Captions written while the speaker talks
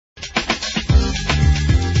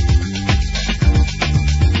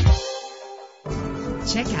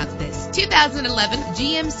Check out this 2011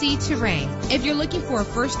 GMC Terrain. If you're looking for a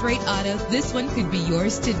first-rate auto, this one could be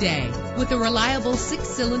yours today. With a reliable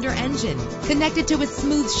 6-cylinder engine connected to a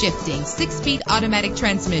smooth shifting 6-speed automatic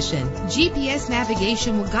transmission, GPS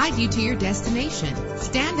navigation will guide you to your destination.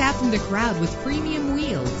 Stand out from the crowd with premium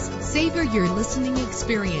wheels. Savor your listening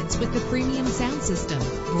experience with the premium sound system.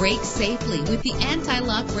 Brake safely with the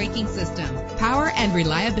anti-lock braking system. Power and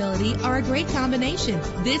reliability are a great combination.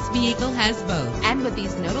 This vehicle has both. And with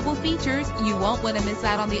these notable features, you won't want to miss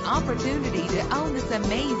out on the opportunity to own this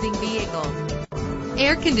amazing vehicle.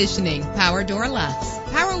 Air conditioning, power door locks,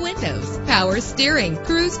 power windows, power steering,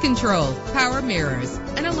 cruise control, power mirrors,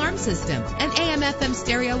 an alarm system, an AM/FM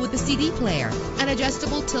stereo with a CD player, an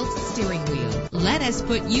adjustable tilt steering wheel. Let us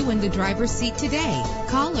put you in the driver's seat today.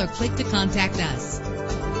 Call or click to contact us.